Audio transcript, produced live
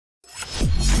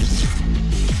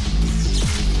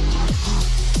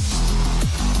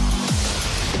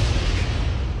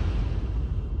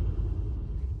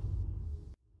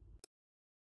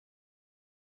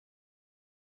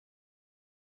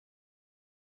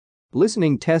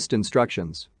Listening test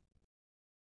instructions.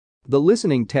 The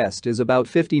listening test is about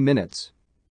 50 minutes.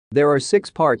 There are 6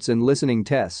 parts in listening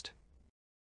test.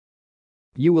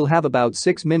 You will have about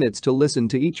 6 minutes to listen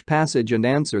to each passage and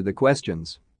answer the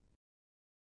questions.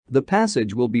 The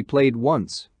passage will be played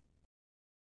once.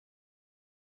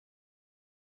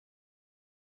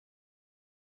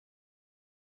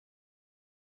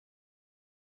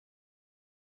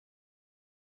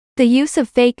 The use of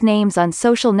fake names on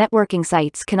social networking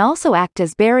sites can also act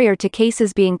as barrier to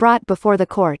cases being brought before the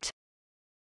court.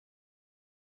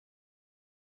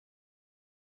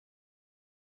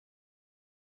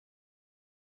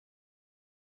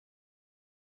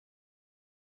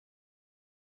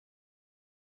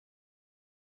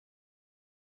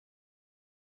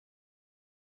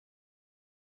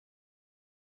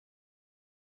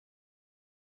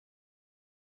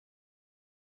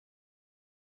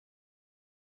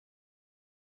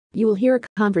 You will hear a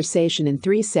conversation in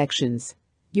 3 sections.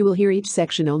 You will hear each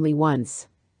section only once.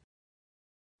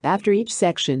 After each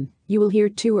section, you will hear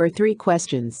 2 or 3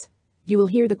 questions. You will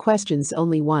hear the questions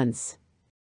only once.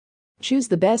 Choose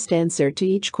the best answer to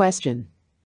each question.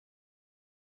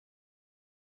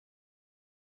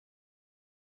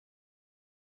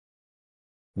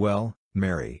 Well,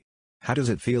 Mary, how does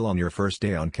it feel on your first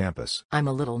day on campus? I'm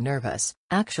a little nervous,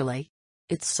 actually.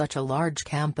 It's such a large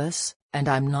campus, and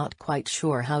I'm not quite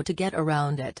sure how to get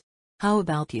around it. How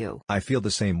about you? I feel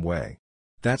the same way.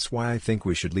 That's why I think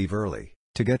we should leave early,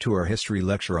 to get to our history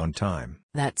lecture on time.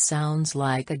 That sounds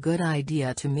like a good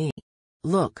idea to me.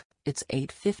 Look, it's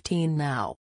 8:15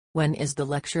 now. When is the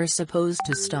lecture supposed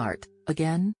to start,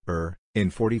 again? In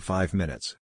 45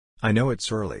 minutes. I know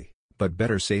it's early, but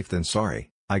better safe than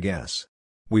sorry, I guess.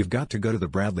 We've got to go to the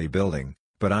Bradley building,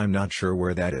 but I'm not sure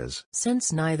where that is.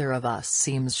 Since neither of us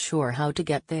seems sure how to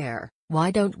get there, why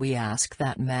don't we ask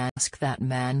that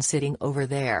man sitting over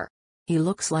there? He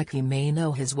looks like he may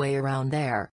know his way around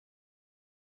there.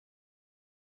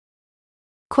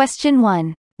 Question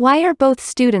 1. Why are both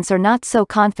students not so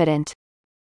confident?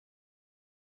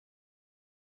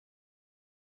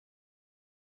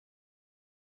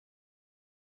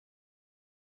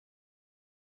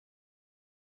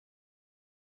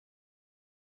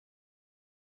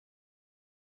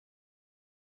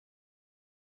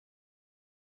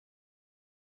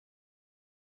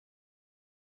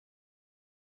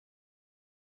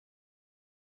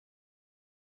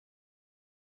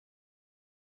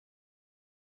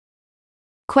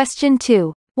 Question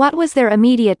 2. What was their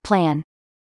immediate plan?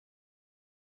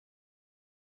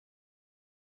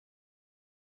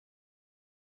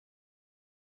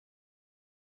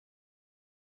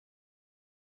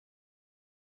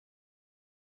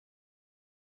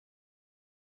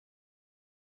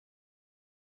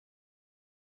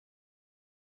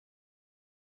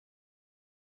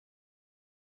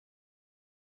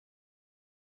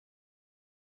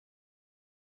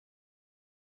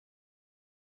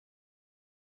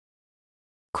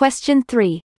 Question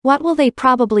 3. What will they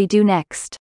probably do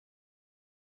next?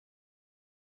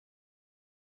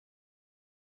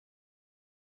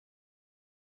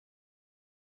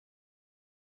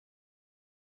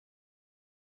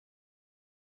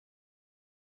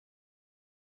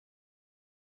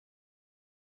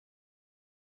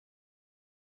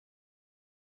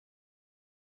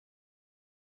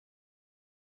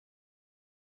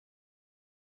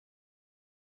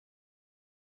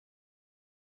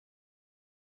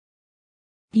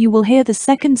 You will hear the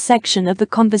second section of the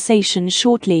conversation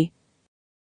shortly.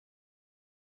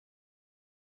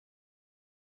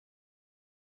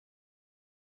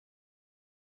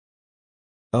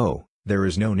 Oh, there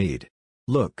is no need.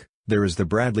 Look, there is the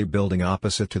Bradley building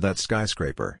opposite to that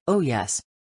skyscraper. Oh yes.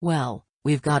 Well,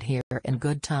 we've got here in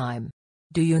good time.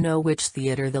 Do you know which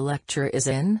theater the lecture is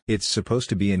in? It's supposed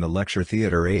to be in the lecture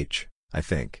theater H, I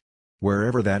think.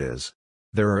 Wherever that is.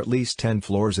 There are at least 10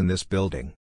 floors in this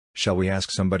building. Shall we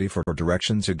ask somebody for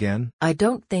directions again? I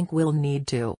don't think we'll need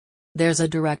to. There's a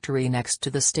directory next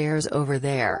to the stairs over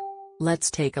there.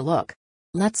 Let's take a look.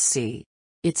 Let's see.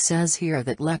 It says here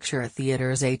that lecture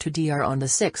theaters A to D are on the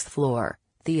 6th floor,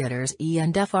 theaters E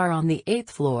and F are on the 8th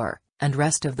floor, and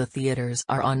rest of the theaters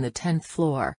are on the 10th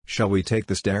floor. Shall we take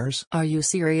the stairs? Are you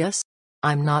serious?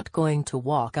 I'm not going to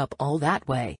walk up all that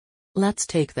way. Let's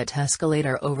take that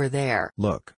escalator over there.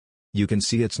 Look. You can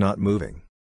see it's not moving.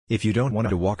 If you don't want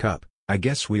to walk up, I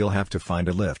guess we'll have to find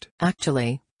a lift.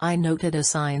 Actually, I noted a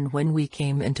sign when we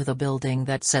came into the building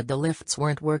that said the lifts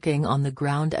weren't working on the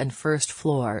ground and first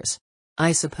floors.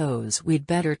 I suppose we'd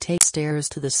better take stairs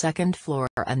to the 2nd floor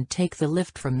and take the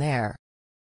lift from there.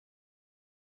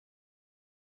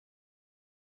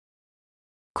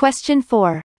 Question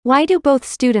 4. Why do both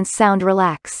students sound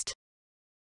relaxed?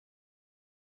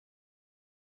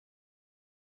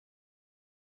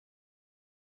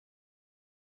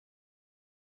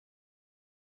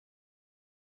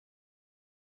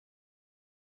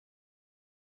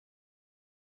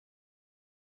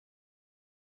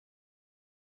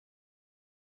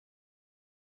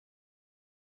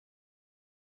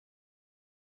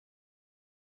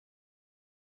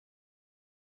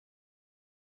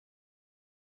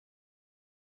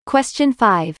 Question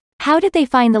 5. How did they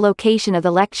find the location of the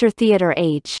lecture theater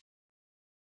H?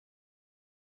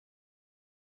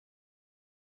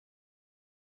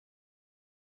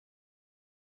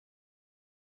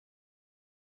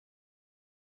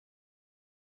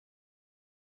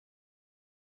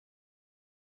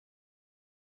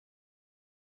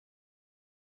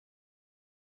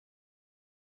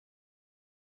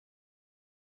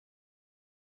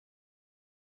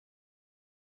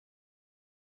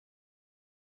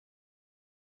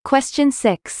 Question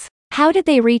 6. How did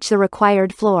they reach the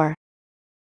required floor?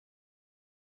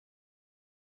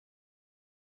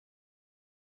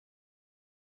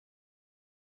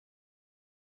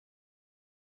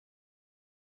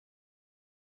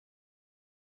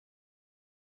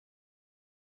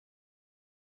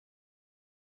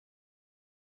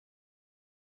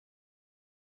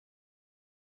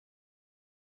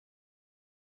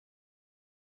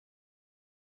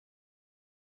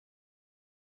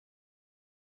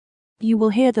 You will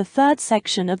hear the third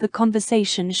section of the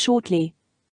conversation shortly.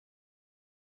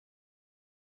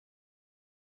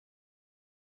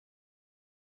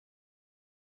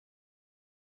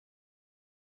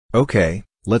 Okay,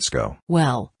 let's go.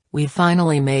 Well, we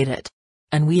finally made it.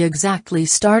 And we exactly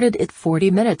started it 40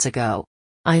 minutes ago.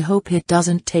 I hope it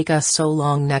doesn't take us so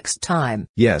long next time.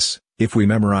 Yes, if we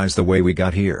memorize the way we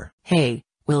got here. Hey,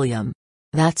 William.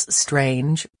 That's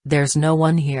strange, there's no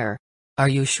one here. Are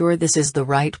you sure this is the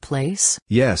right place?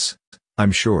 Yes,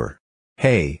 I'm sure.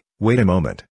 Hey, wait a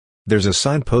moment. There's a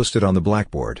sign posted on the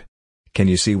blackboard. Can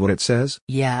you see what it says?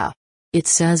 Yeah. It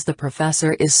says the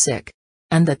professor is sick.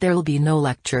 And that there'll be no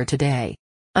lecture today.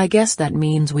 I guess that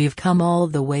means we've come all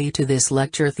the way to this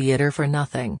lecture theater for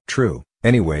nothing. True.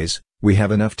 Anyways, we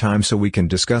have enough time so we can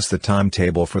discuss the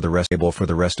timetable for the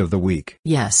rest of the week.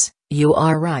 Yes, you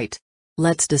are right.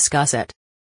 Let's discuss it.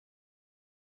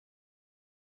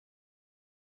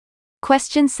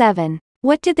 Question 7.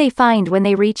 What did they find when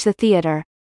they reached the theater?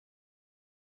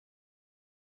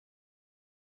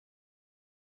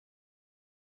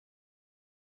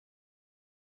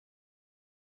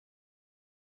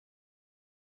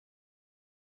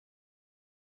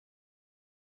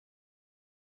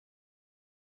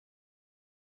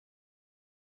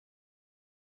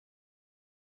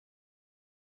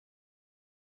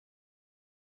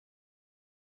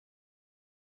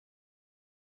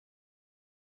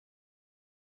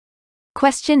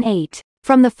 Question 8.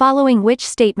 From the following, which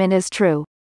statement is true?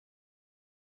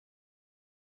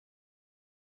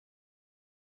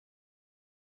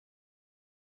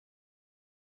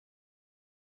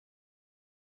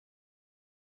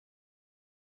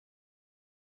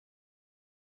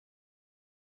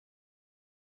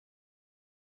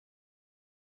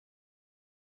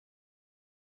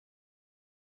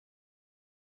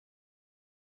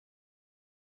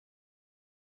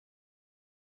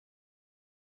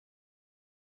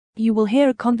 You will hear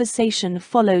a conversation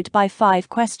followed by 5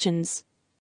 questions.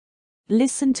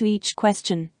 Listen to each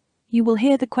question. You will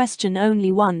hear the question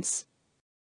only once.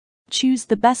 Choose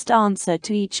the best answer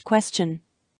to each question.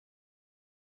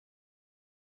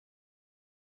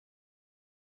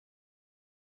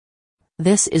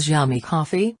 This is yummy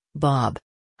coffee, Bob.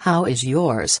 How is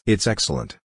yours? It's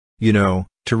excellent. You know,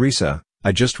 Teresa,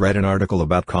 I just read an article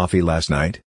about coffee last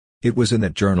night. It was in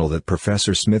that journal that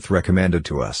Professor Smith recommended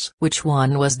to us. Which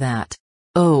one was that?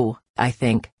 Oh, I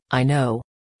think I know.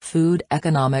 Food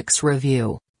Economics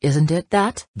Review, isn't it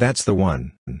that? That's the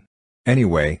one.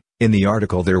 Anyway, in the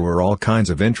article there were all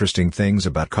kinds of interesting things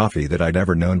about coffee that I'd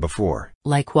never known before.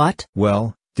 Like what?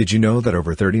 Well, did you know that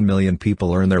over 30 million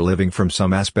people earn their living from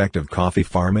some aspect of coffee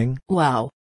farming? Wow.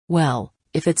 Well,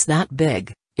 if it's that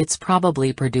big, it's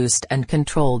probably produced and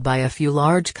controlled by a few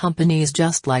large companies,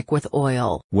 just like with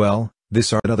oil. Well,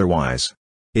 this are otherwise.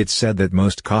 It's said that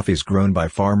most coffee is grown by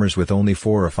farmers with only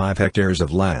 4 or 5 hectares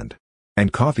of land.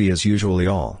 And coffee is usually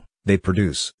all they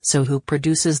produce. So who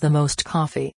produces the most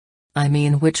coffee? I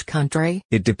mean, which country?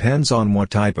 It depends on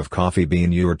what type of coffee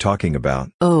bean you are talking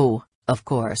about. Oh, of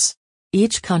course.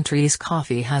 Each country's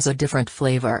coffee has a different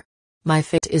flavor. My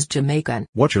favorite is Jamaican.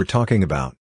 What you're talking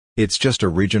about? It's just a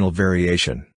regional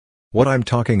variation. What I'm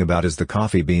talking about is the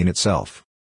coffee bean itself.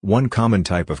 One common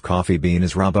type of coffee bean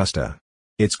is Robusta.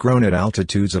 It's grown at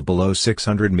altitudes of below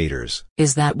 600 meters.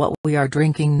 Is that what we are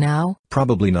drinking now?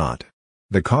 Probably not.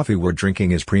 The coffee we're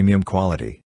drinking is premium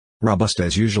quality. Robusta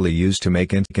is usually used to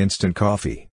make instant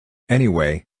coffee.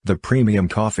 Anyway, the premium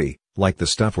coffee, like the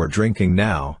stuff we're drinking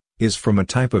now, is from a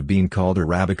type of bean called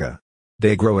Arabica.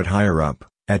 They grow it higher up,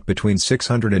 at between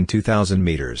 600 and 2,000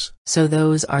 meters. So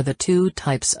those are the 2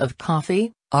 types of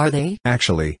coffee, are they?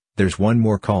 Actually, there's one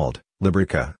more called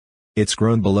Librica. It's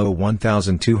grown below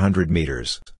 1,200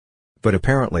 meters. But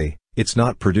apparently, it's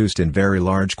not produced in very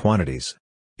large quantities.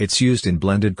 It's used in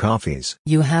blended coffees.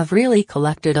 You have really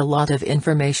collected a lot of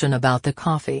information about the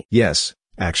coffee. Yes,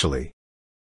 actually.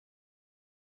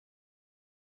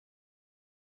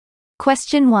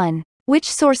 Question 1.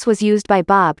 Which source was used by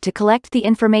Bob to collect the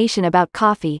information about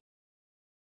coffee?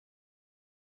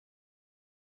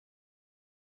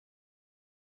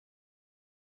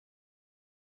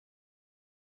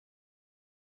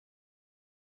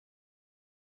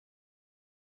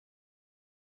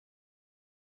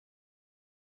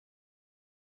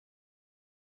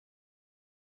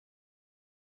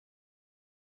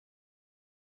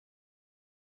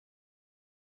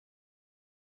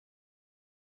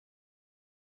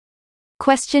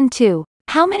 Question 2.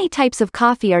 How many types of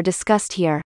coffee are discussed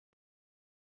here?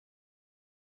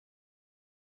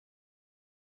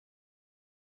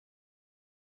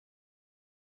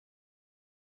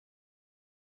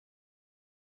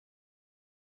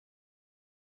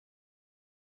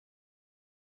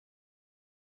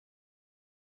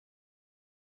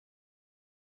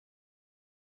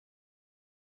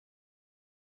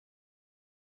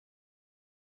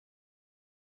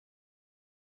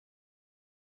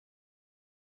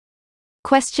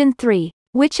 Question 3.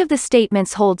 Which of the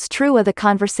statements holds true of the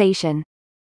conversation?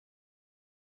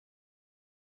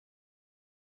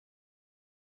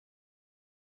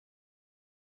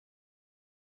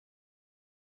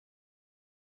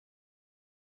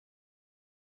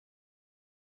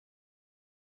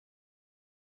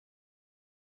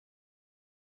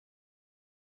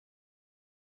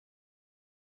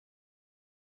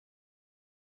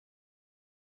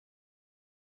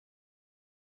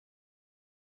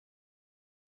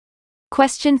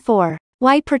 Question 4.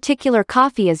 Why particular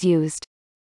coffee is used?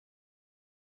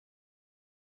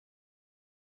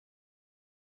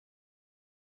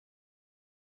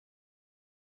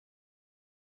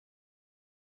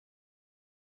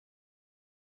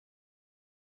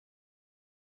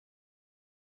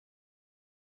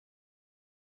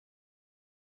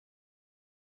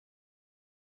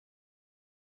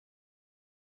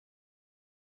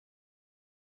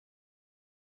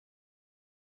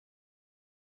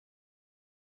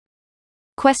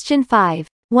 Question 5.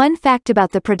 One fact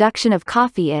about the production of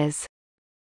coffee is.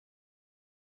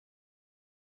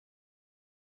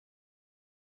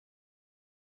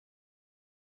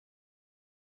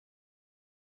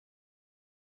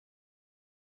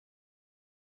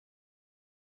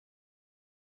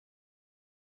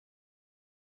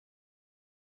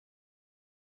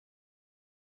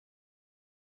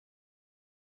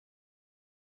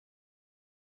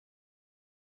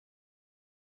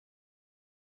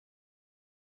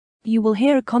 You will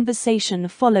hear a conversation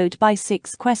followed by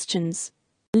 6 questions.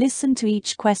 Listen to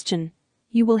each question.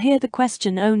 You will hear the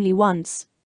question only once.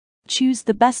 Choose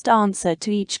the best answer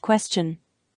to each question.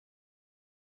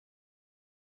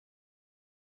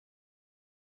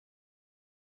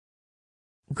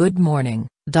 Good morning,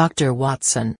 Dr.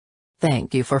 Watson.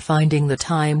 Thank you for finding the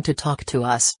time to talk to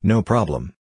us. No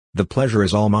problem. The pleasure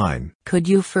is all mine. Could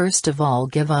you first of all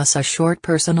give us a short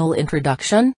personal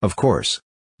introduction? Of course.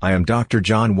 I am Dr.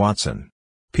 John Watson.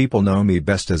 People know me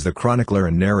best as the chronicler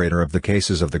and narrator of the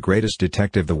cases of the greatest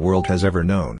detective the world has ever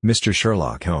known, Mr.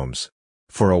 Sherlock Holmes.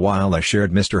 For a while I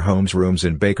shared Mr. Holmes' rooms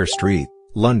in Baker Street,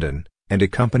 London, and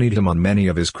accompanied him on many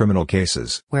of his criminal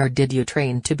cases. Where did you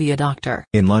train to be a doctor?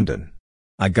 In London.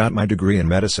 I got my degree in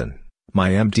medicine, my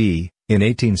MD, in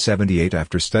 1878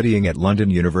 after studying at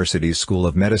London University's School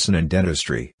of Medicine and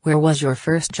Dentistry. Where was your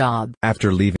first job?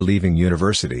 After leaving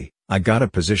university, I got a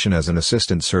position as an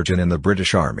assistant surgeon in the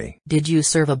British Army. Did you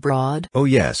serve abroad? Oh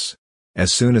yes.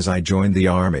 As soon as I joined the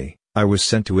Army, I was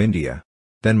sent to India.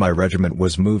 Then my regiment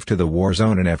was moved to the war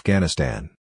zone in Afghanistan.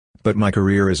 But my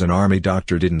career as an Army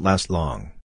doctor didn't last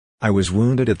long. I was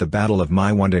wounded at the Battle of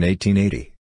Maiwand in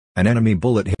 1880. An enemy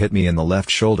bullet hit me in the left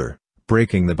shoulder,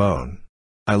 breaking the bone.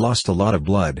 I lost a lot of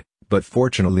blood, but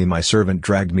fortunately my servant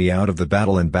dragged me out of the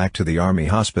battle and back to the Army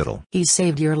hospital. He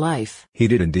saved your life. He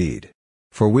did indeed.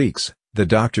 For weeks, the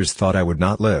doctors thought I would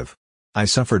not live. I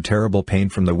suffered terrible pain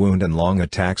from the wound and long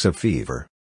attacks of fever.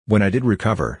 When I did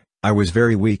recover, I was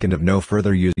very weak and of no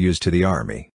further use to the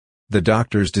Army. The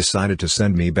doctors decided to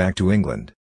send me back to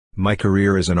England. My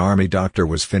career as an Army doctor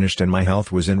was finished and my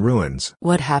health was in ruins.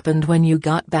 What happened when you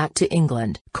got back to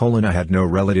England? I had no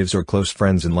relatives or close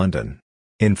friends in London.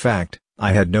 In fact,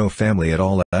 I had no family at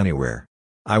all anywhere.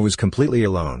 I was completely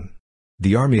alone.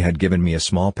 The Army had given me a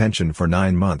small pension for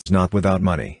 9 months, not without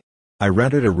money. I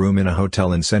rented a room in a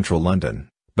hotel in central London,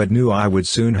 but knew I would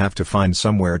soon have to find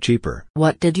somewhere cheaper.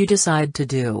 What did you decide to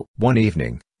do? One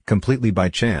evening, completely by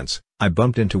chance, I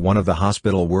bumped into one of the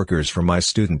hospital workers from my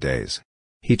student days.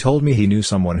 He told me he knew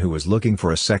someone who was looking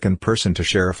for a second person to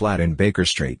share a flat in Baker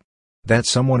Street. That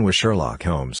someone was Sherlock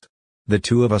Holmes. The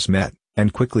two of us met,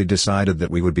 and quickly decided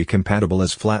that we would be compatible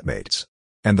as flatmates.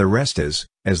 And the rest is,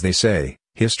 as they say,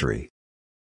 history.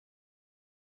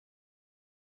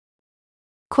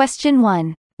 Question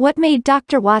 1. What made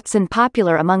Dr. Watson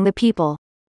popular among the people?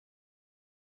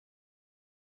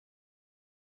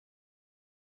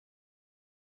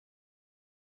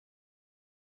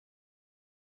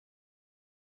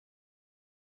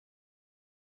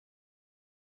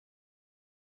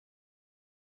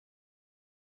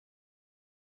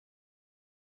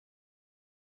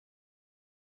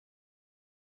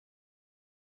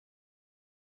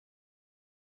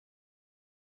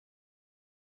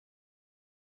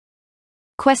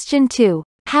 Question 2.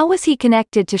 How was he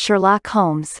connected to Sherlock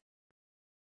Holmes?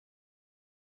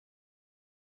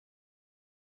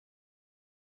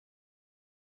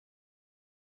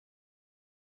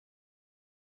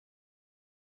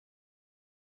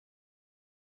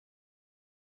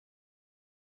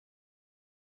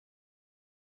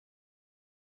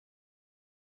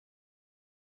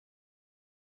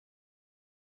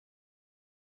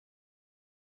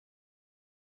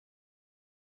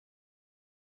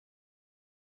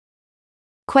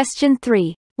 Question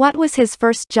 3. What was his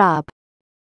first job?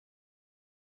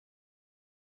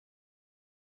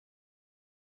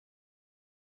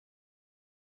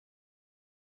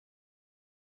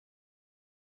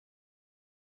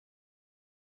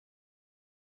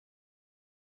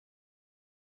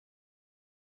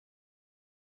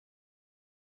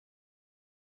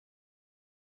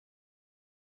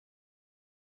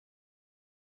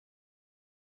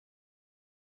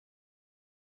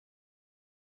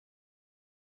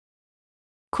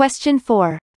 Question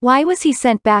 4. Why was he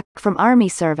sent back from army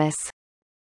service?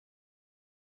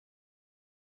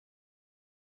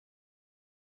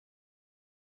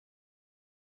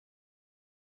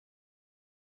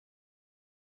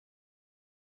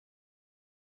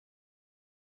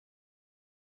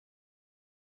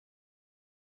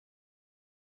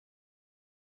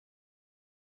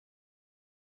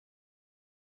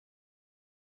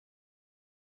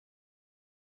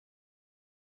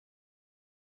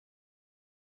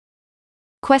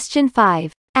 Question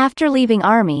 5. After leaving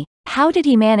army, how did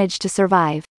he manage to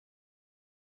survive?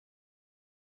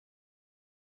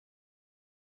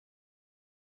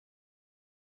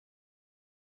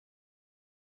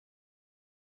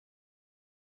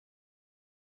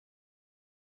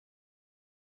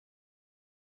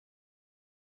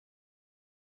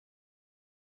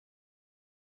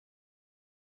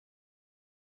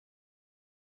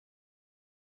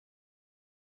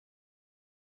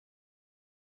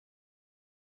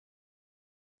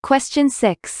 Question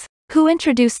 6. Who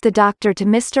introduced the doctor to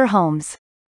Mr. Holmes?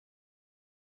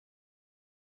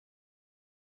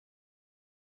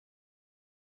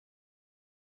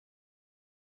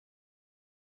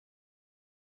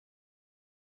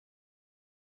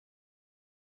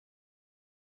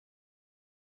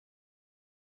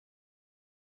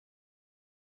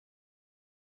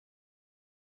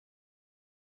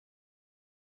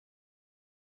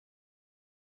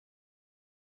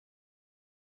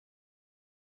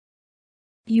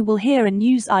 You will hear a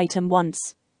news item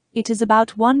once. It is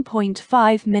about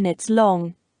 1.5 minutes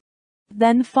long.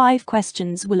 Then 5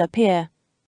 questions will appear.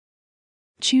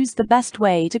 Choose the best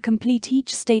way to complete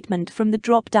each statement from the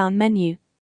drop-down menu.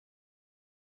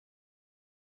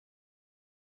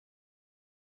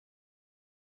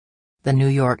 The New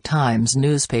York Times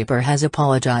newspaper has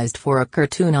apologized for a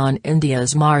cartoon on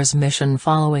India's Mars mission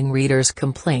following readers'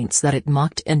 complaints that it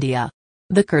mocked India.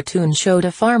 The cartoon showed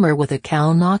a farmer with a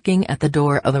cow knocking at the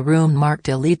door of a room marked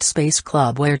Elite Space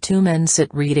Club where 2 men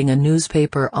sit reading a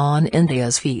newspaper on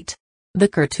India's feet. The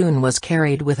cartoon was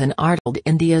carried with an article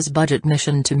India's budget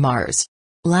mission to Mars.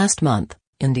 Last month,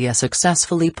 India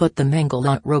successfully put the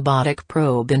Mangalyaan robotic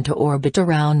probe into orbit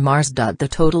around Mars. The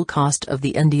total cost of the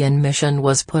Indian mission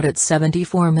was put at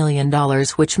 $74 million,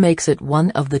 which makes it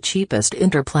one of the cheapest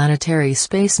interplanetary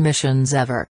space missions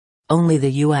ever. Only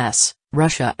the US,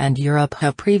 Russia and Europe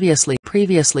have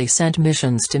previously sent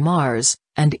missions to Mars,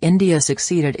 and India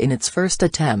succeeded in its first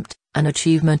attempt, an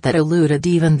achievement that eluded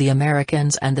even the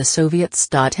Americans and the Soviets.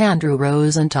 Andrew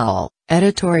Rosenthal,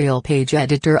 editorial page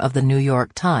editor of the New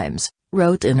York Times,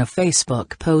 wrote in a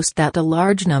Facebook post that a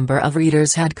large number of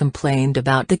readers had complained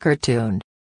about the cartoon.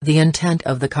 The intent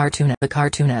of the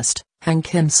cartoonist, Hang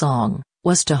Kim Song,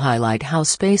 was to highlight how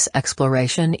space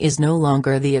exploration is no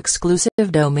longer the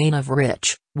exclusive domain of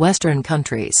rich, Western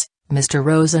countries, Mr.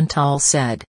 Rosenthal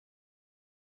said.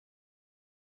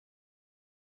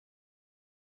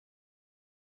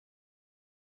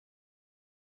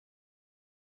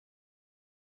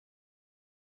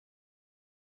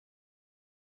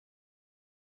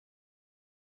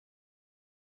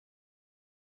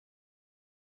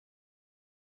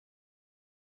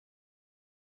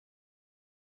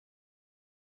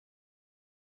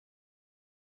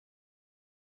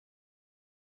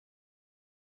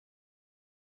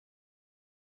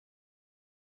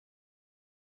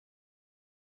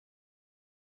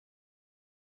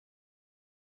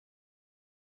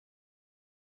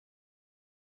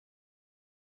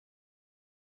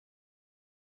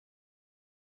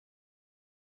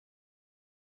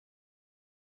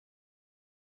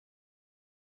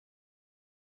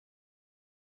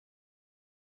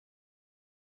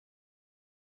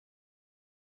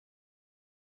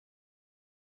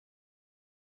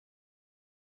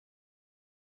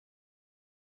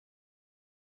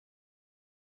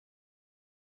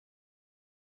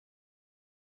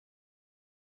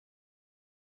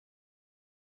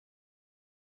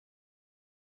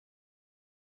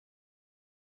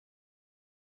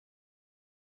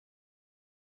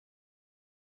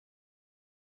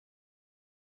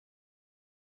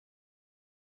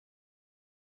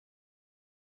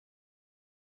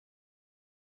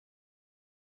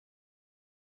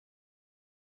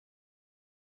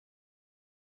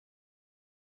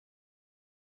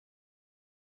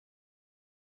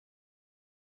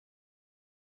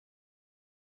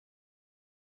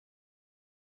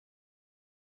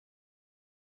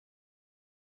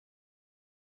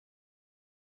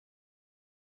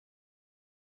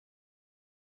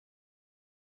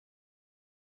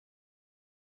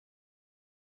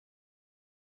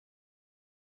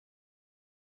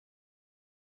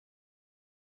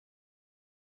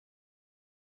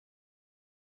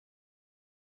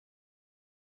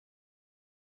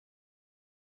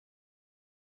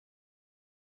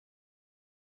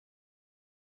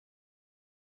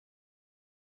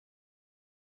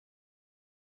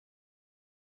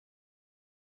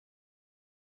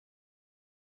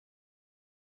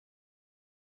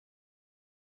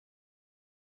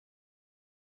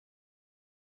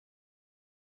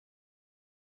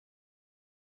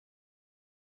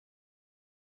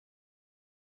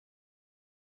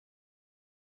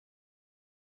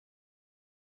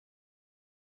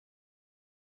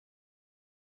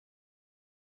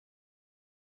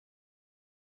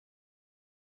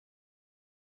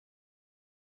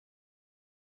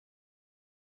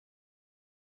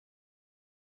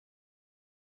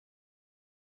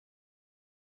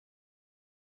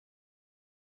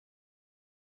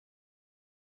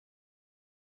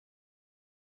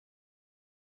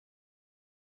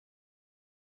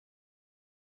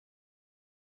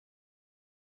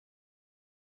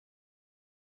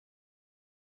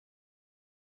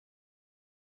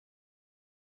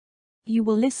 You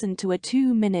will listen to a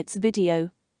 2 minutes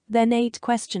video. Then 8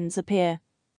 questions appear.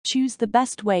 Choose the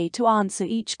best way to answer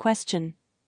each question.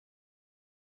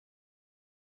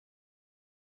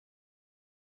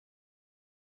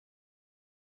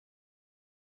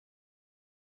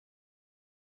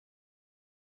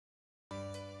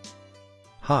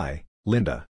 Hi,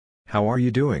 Linda. How are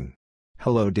you doing?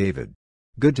 Hello, David.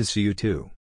 Good to see you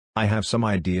too. I have some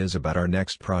ideas about our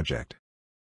next project.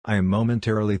 I am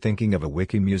momentarily thinking of a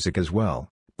wiki music as well,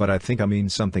 but I think I mean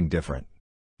something different.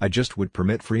 I just would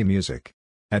permit free music.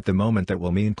 At the moment that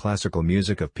will mean classical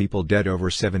music of people dead over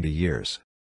 70 years.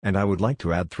 And I would like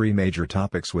to add 3 major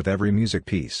topics with every music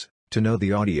piece, to know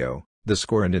the audio, the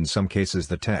score and in some cases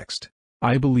the text.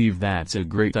 I believe that's a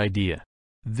great idea.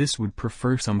 This would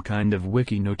prefer some kind of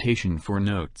wiki notation for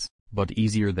notes, but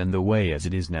easier than the way as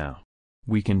it is now.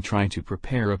 We can try to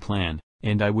prepare a plan,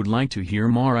 and I would like to hear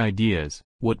more ideas,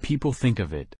 what people think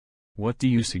of it. What do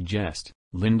you suggest,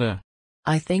 Linda?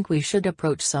 I think we should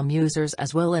approach some users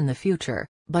as well in the future,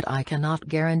 but I cannot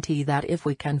guarantee that if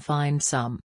we can find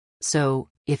some. So,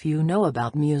 if you know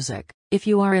about music, if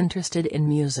you are interested in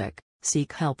music,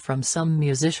 seek help from some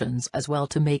musicians as well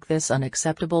to make this an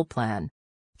acceptable plan.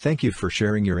 Thank you for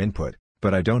sharing your input,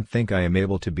 but I don't think I am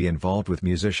able to be involved with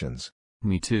musicians.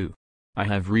 Me too. I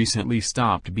have recently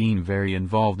stopped being very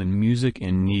involved in music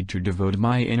and need to devote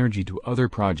my energy to other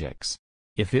projects.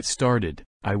 If it started,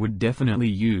 I would definitely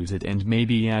use it and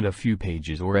maybe add a few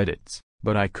pages or edits,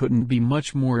 but I couldn't be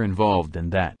much more involved than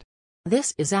that.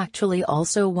 This is actually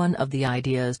also one of the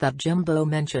ideas that Jimbo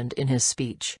mentioned in his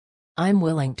speech. I'm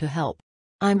willing to help.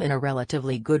 I'm in a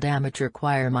relatively good amateur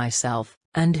choir myself,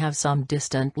 and have some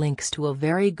distant links to a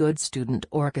very good student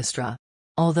orchestra.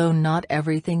 Although not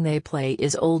everything they play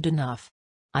is old enough.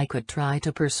 I could try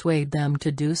to persuade them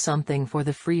to do something for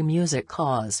the free music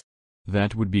cause.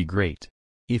 That would be great.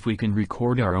 If we can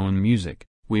record our own music,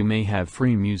 we may have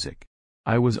free music.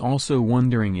 I was also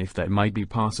wondering if that might be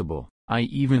possible. I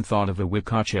even thought of a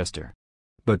Wikachester.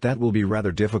 But that will be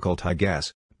rather difficult, I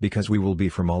guess, because we will be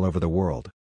from all over the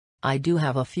world. I do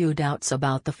have a few doubts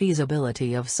about the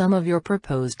feasibility of some of your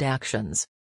proposed actions.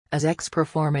 As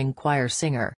ex-performing choir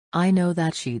singer, I know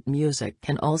that sheet music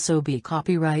can also be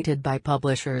copyrighted by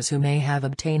publishers who may have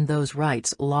obtained those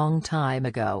rights a long time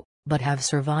ago, but have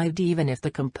survived even if the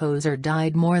composer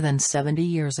died more than 70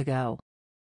 years ago.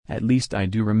 At least I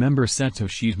do remember sets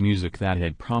of sheet music that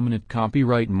had prominent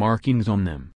copyright markings on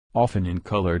them, often in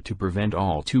color to prevent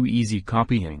all too easy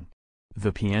copying.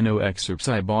 The piano excerpts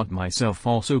I bought myself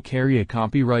also carry a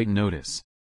copyright notice.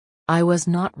 I was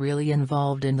not really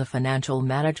involved in the financial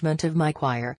management of my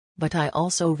choir, but I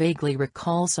also vaguely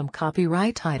recall some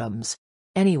copyright items.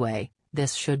 Anyway,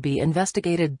 this should be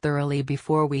investigated thoroughly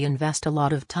before we invest a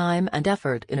lot of time and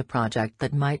effort in a project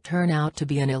that might turn out to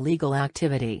be an illegal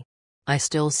activity. I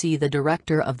still see the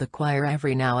director of the choir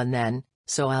every now and then,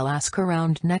 so I'll ask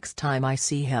around next time I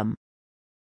see him.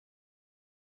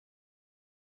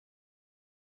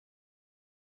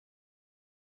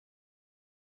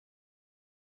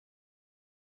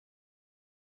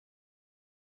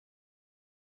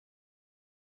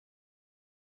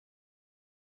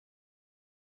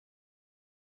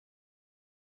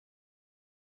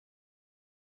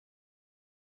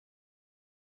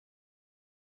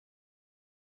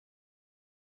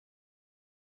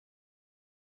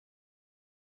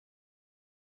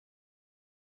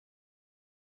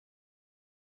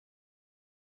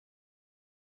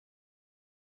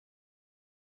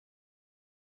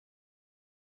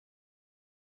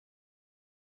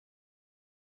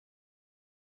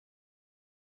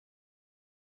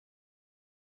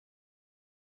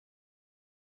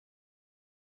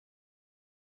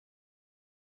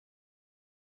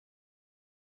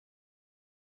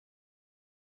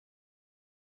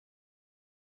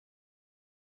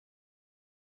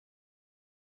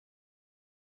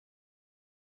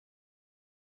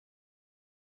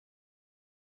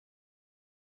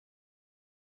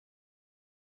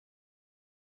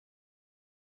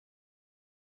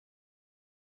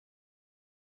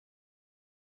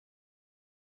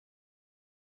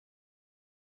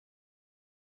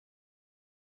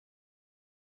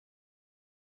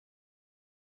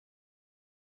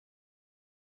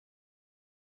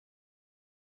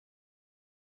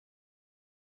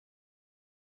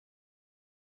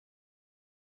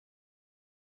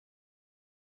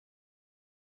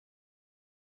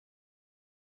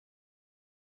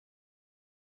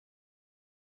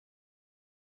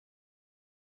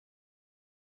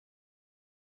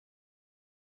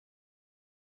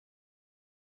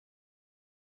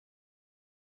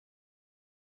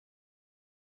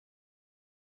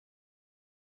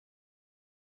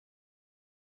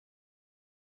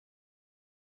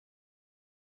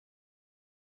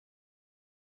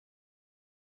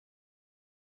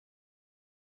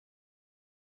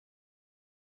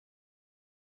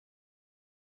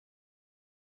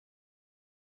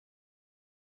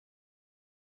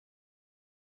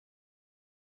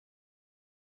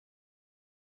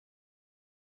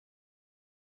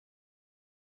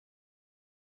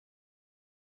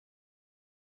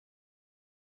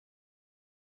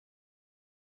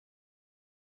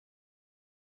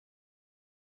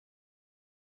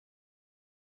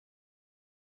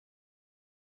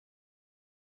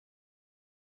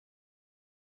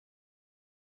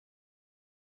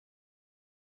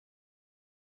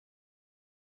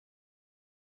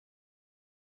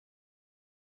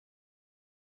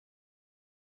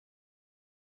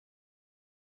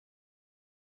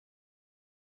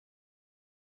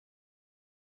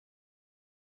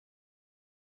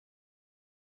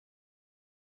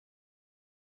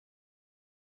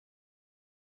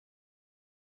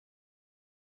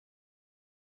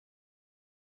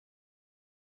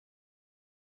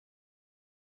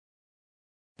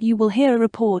 You will hear a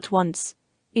report once.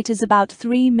 It is about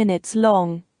 3 minutes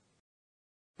long.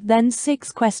 Then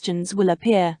 6 questions will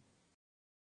appear.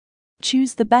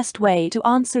 Choose the best way to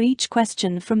answer each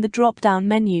question from the drop-down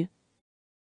menu.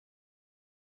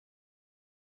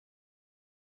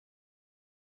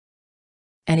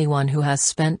 Anyone who has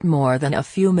spent more than a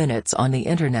few minutes on the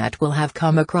internet will have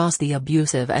come across the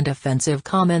abusive and offensive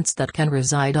comments that can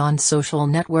reside on social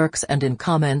networks and in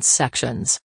comments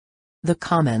sections. The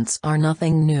comments are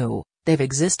nothing new, they've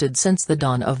existed since the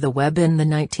dawn of the web in the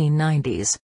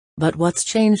 1990s. But what's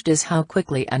changed is how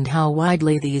quickly and how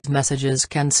widely these messages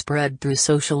can spread through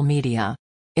social media.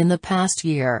 In the past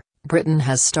year, Britain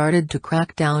has started to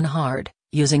crack down hard,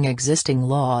 using existing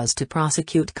laws to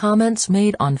prosecute comments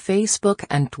made on Facebook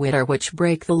and Twitter which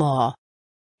break the law.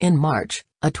 In March,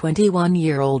 a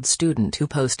 21-year-old student who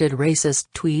posted racist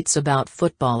tweets about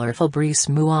footballer Fabrice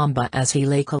Muamba as he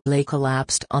lay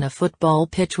collapsed on a football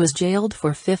pitch was jailed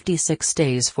for 56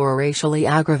 days for a racially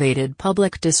aggravated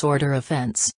public disorder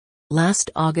offense.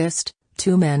 Last August,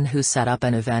 2 men who set up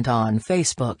an event on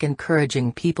Facebook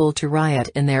encouraging people to riot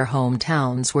in their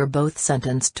hometowns were both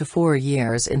sentenced to 4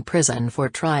 years in prison for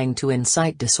trying to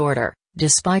incite disorder,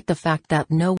 despite the fact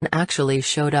that no one actually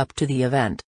showed up to the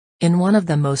event. In one of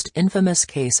the most infamous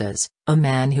cases, a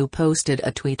man who posted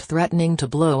a tweet threatening to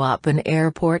blow up an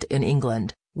airport in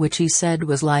England, which he said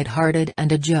was light-hearted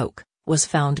and a joke, was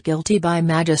found guilty by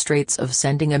magistrates of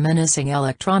sending a menacing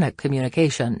electronic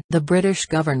communication. The British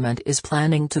government is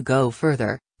planning to go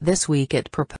further. This week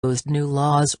it proposed new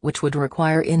laws which would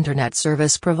require internet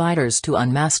service providers to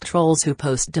unmask trolls who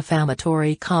post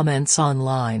defamatory comments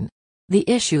online. The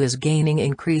issue is gaining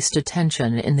increased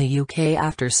attention in the UK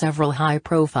after several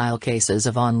high-profile cases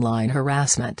of online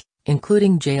harassment,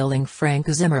 including jailing Frank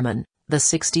Zimmerman, the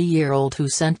 60-year-old who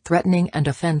sent threatening and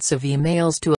offensive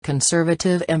emails to a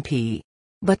Conservative MP.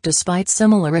 But despite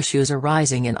similar issues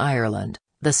arising in Ireland,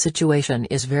 the situation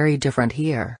is very different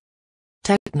here.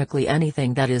 Technically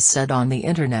anything that is said on the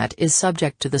internet is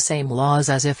subject to the same laws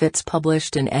as if it's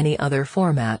published in any other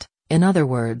format. In other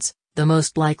words, the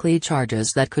most likely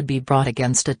charges that could be brought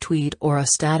against a tweet or a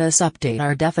status update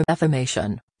are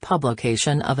defamation,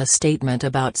 publication of a statement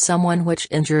about someone which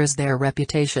injures their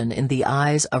reputation in the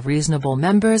eyes of reasonable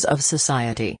members of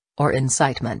society, or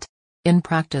incitement. In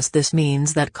practice this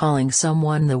means that calling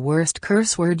someone the worst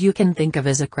curse word you can think of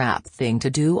is a crap thing to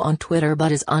do on Twitter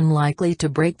but is unlikely to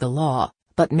break the law,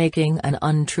 but making an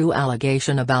untrue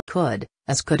allegation about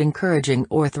could encouraging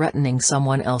or threatening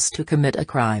someone else to commit a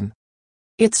crime.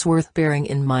 It's worth bearing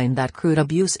in mind that crude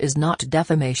abuse is not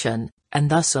defamation, and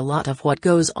thus a lot of what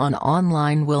goes on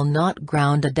online will not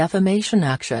ground a defamation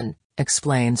action,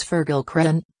 explains Fergal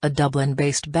Crean, a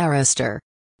Dublin-based barrister.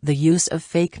 The use of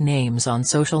fake names on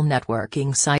social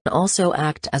networking sites also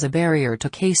act as a barrier to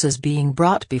cases being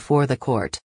brought before the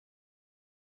court.